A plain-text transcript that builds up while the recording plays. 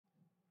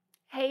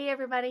Hey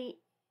everybody,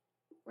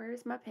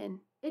 where's my pen?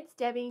 It's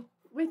Debbie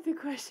with the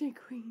Question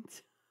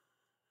Queens.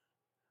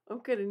 I'm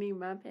gonna need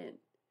my pen.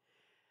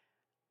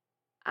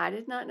 I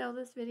did not know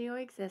this video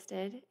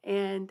existed,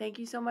 and thank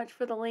you so much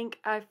for the link.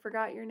 I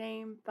forgot your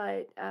name,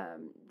 but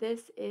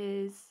this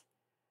is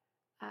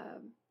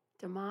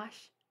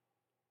Dimash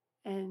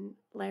and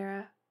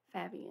Lara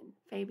Fabian.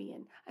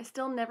 I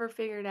still never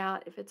figured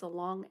out if it's a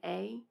long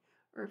A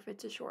or if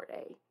it's a short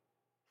A.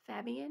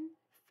 Fabian.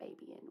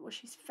 Well,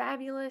 she's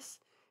fabulous.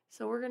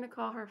 So we're going to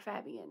call her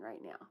Fabian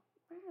right now.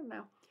 I don't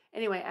know.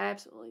 Anyway, I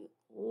absolutely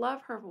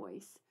love her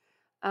voice.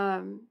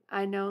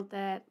 I know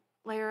that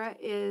Lara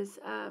is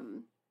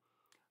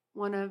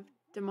one of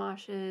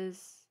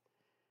Dimash's,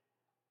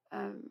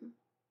 I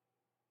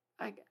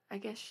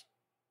guess,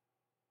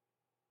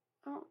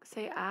 I won't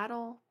say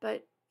idol,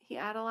 but he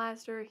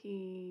idolized her.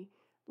 He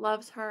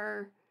loves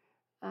her.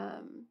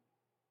 I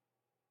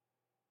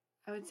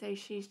would say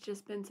she's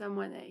just been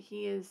someone that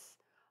he has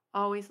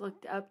always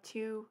looked up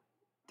to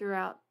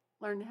throughout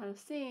learning how to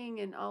sing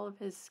and all of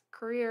his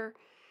career.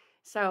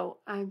 So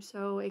I'm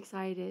so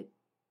excited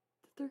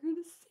that they're going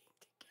to sing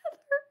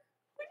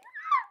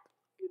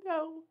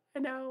together. I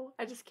know.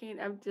 I just can't.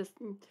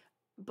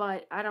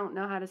 But I don't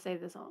know how to say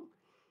the song.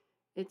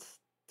 It's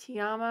Ti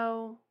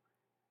amo,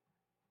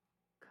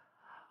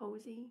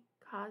 Cosi,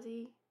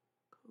 Cosi,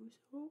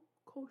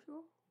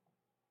 Kosha?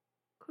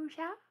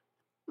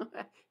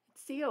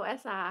 It's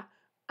C-O-S-I.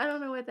 I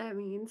don't know what that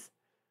means.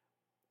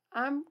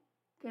 I'm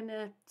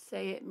gonna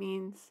say it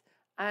means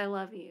I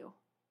love you.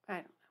 I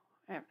don't know.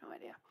 I have no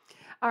idea.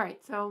 All right,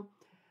 so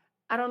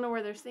I don't know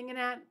where they're singing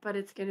at, but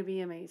it's gonna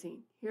be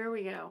amazing. Here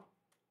we go.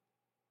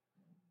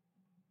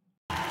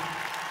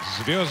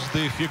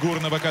 Звезды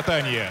фигурного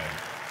катания.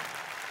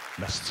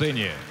 На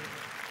сцене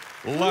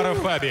Лара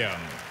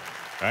Фабиан,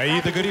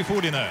 Аида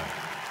Гарифуллина,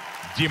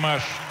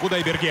 Димаш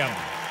Кудайберген.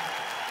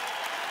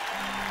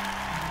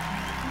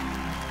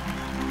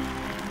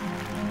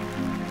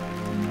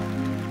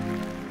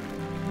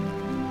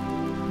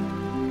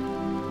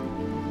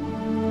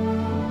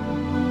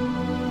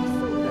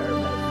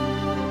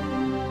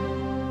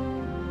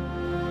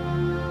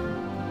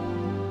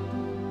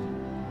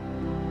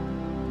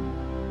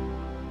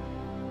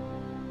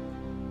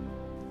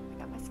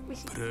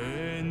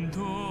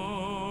 Prendo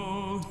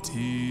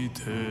di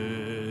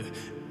te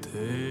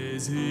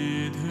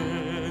desiderio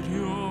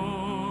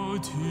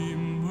di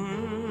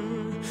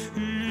me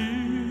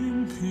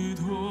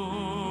limpido,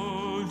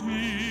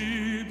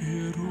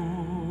 libero,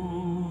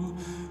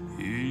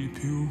 il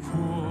più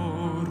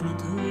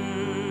forte.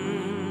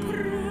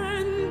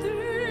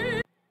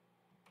 Prendi.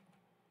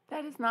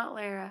 That is not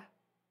Lara.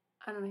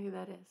 I don't know who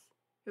that is.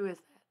 Who is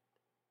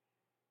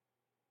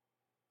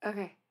that?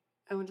 Okay,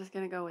 I'm just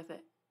gonna go with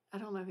it. I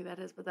don't know who that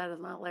is, but that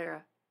is not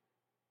Lara.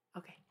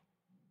 Okay.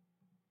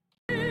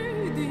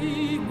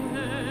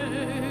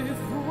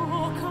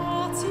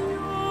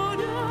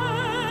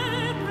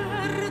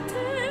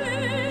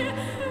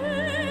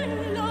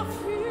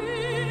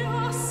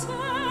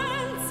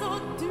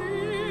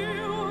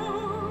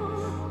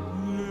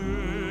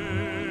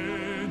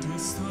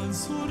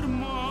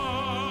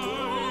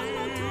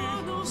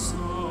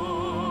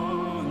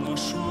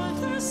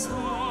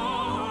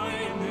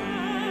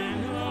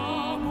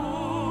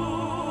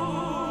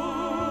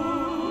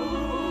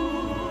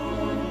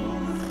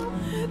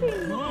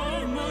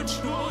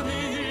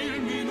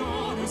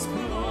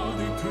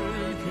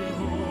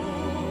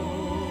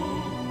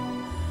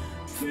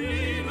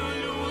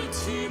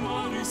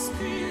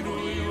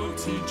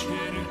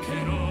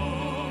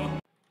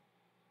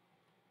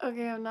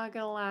 Okay, I'm not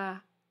gonna lie.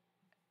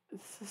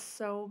 This is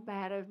so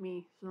bad of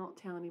me, so don't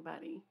tell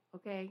anybody,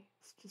 okay?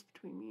 It's just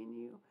between me and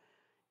you.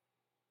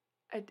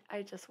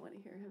 I just want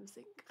to hear him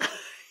sing.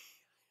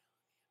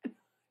 Hit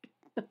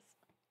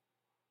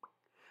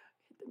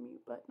the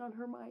mute button on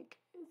her mic.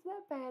 Is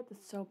that bad?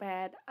 That's so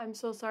bad. I'm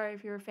so sorry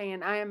if you're a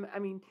fan. I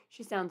mean,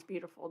 she sounds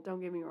beautiful.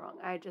 Don't get me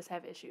wrong. I just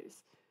have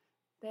issues.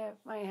 That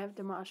might have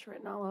Dimash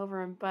written all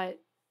over him,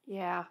 but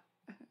yeah.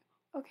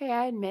 Okay,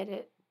 I admit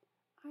it.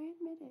 I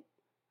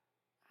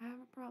have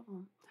a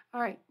problem.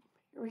 All right,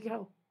 here we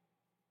go.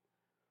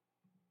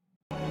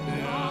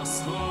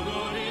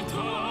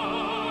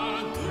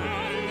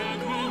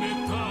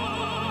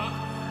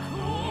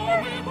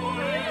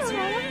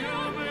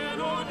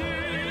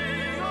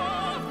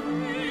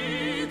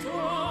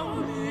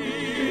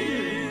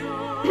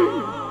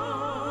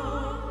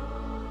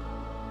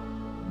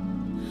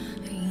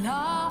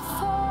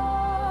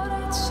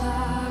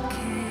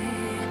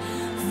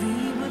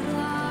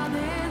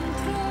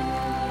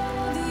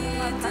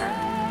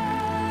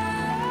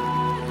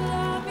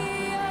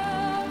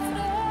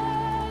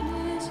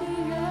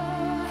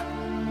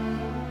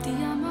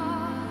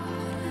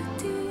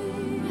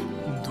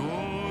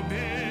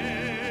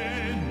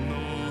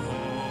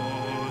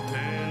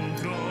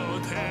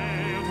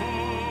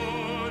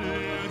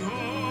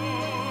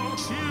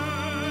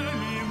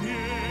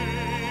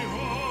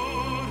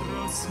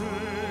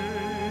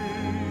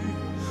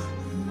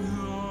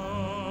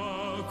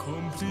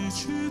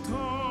 complicità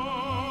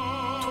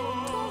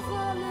tutto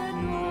vale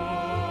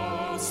no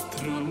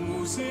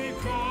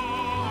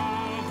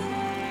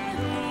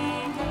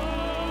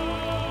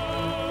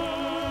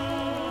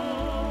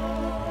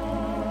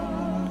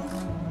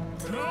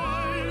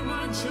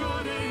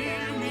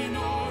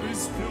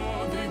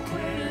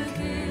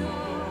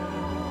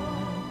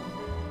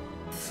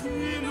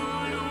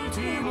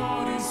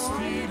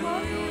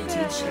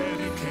ti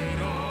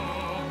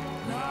cercherò,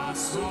 la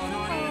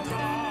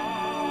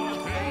sonorità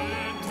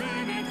delle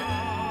tue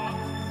unità,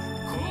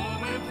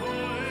 come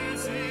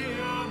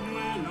poesia,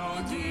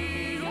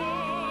 melodia,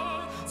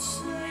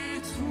 sei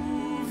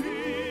tu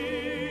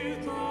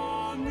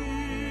vita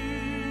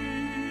mia.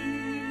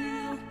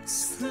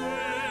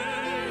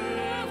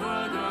 Stelle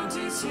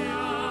vaganti siamo,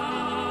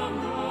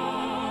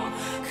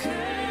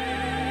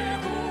 che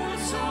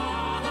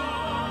pulsano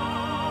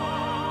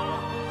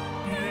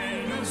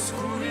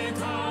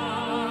nell'oscurità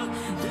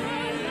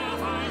della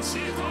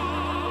falsità,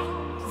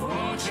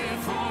 voce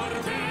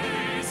forte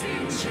e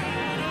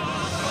sincera,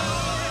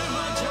 il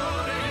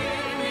maggiore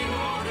e il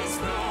minore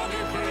esplode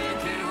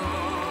perderò,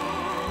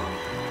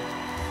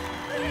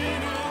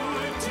 in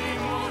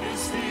ultimo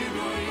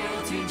respiro io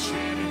ti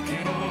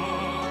cercherò,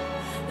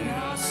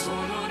 la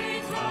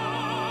sonorità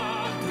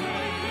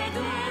delle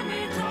due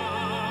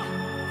metà,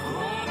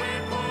 come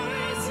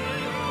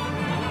poesia,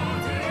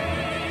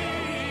 melodia,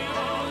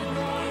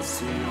 noi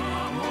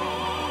siamo,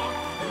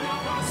 la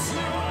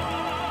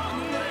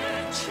passione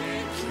ci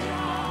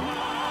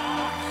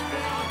chiama,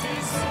 la ti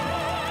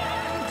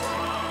sento,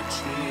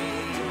 ci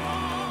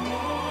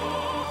amo,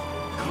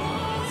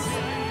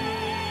 così.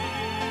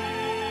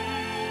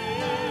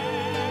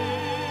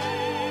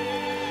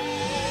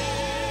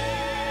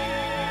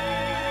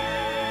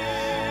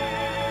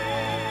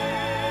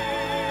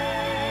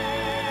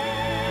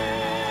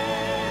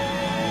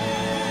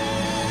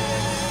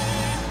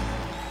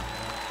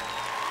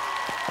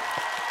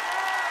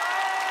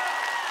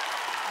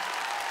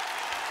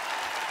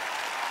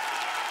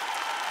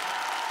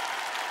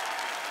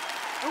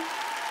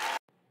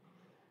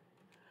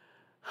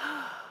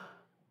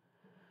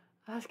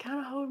 I was kind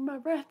of holding my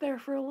breath there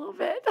for a little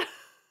bit.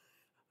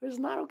 It's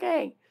not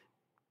okay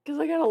because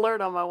I got an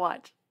alert on my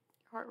watch.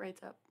 Heart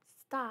rate's up.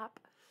 Stop.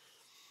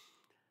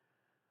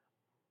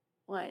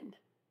 1.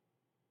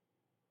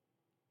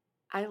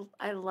 I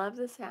love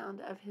the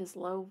sound of his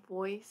low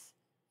voice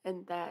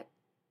and that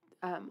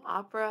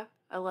opera.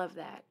 I love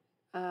that.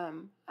 I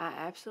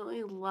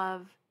absolutely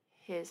love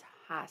his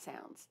high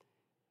sounds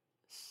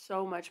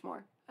so much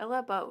more. I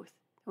love both.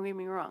 Don't get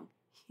me wrong.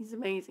 He's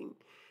amazing.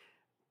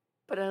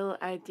 But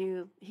I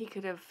do, he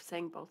could have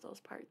sang both those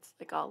parts,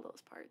 like all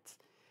those parts.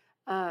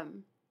 I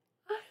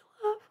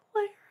love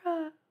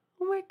Lara.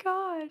 Oh my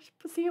gosh.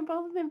 But seeing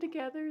both of them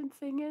together and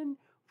singing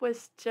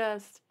was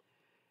just,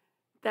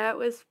 that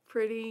was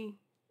pretty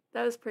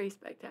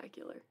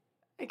spectacular.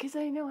 Because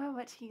I know how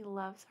much he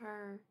loves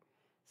her.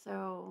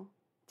 So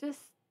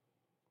just,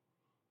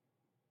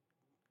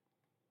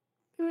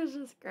 it was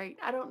just great.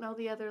 I don't know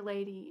the other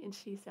lady, and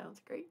she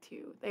sounds great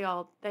too. They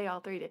all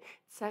three did.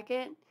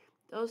 Second,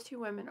 those two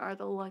women are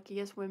the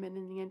luckiest women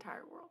in the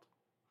entire world.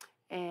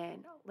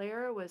 And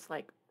Lara was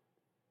like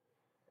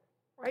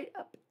right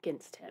up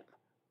against him.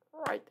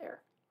 Right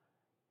there.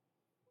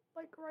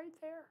 Like right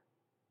there.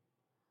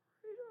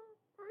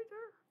 Right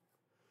there.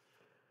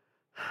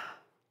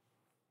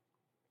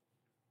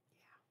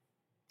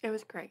 Yeah. It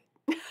was great.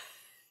 It was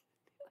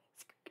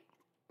great.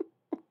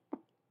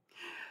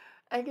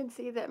 I can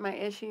see that my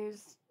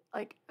issues,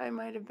 like I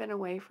might have been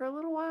away for a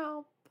little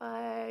while,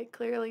 but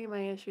clearly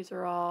my issues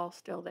are all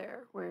still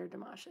there where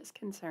Dimash is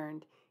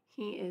concerned.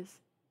 He is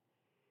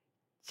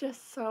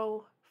just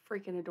so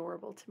freaking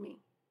adorable to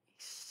me.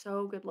 He's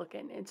so good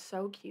looking and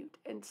so cute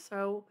and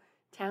so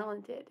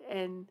talented.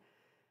 And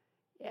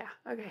yeah,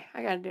 okay,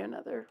 I gotta do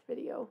another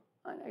video.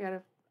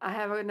 I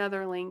have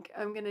another link.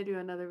 I'm gonna do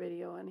another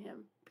video on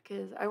him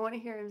because I want to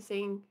hear him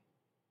sing.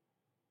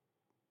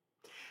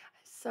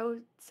 So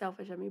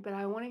selfish of me, but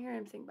I want to hear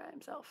him sing by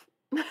himself.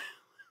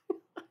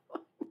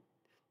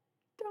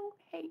 Don't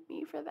hate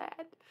me for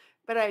that.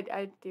 But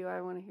I do.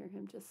 I want to hear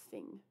him just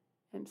sing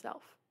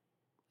himself.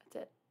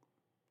 That's it.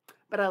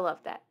 But I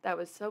love that. That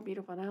was so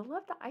beautiful. And I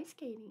love the ice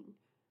skating.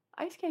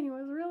 Ice skating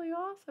was really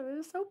awesome. It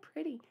was so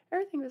pretty.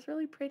 Everything was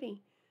really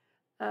pretty.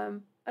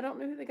 I don't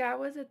know who the guy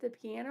was at the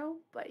piano,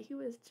 but he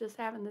was just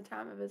having the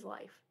time of his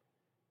life.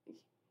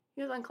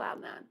 He was on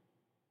cloud 9.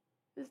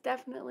 He was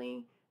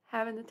definitely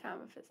having the time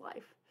of his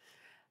life.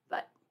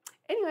 But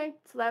anyway,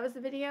 so that was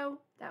the video.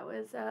 That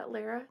was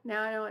Lara.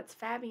 Now I know it's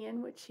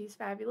Fabian, which she's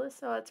fabulous,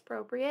 so it's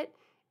appropriate.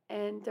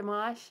 And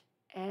Dimash,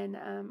 and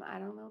I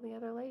don't know the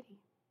other lady.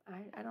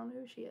 I don't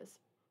know who she is.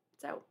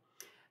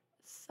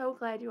 So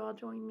glad you all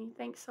joined me.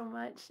 Thanks so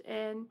much.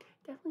 And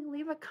definitely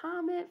leave a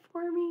comment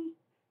for me.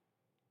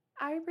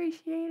 I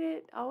appreciate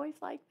it. Always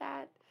like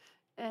that.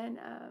 And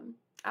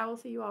I will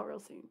see you all real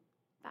soon.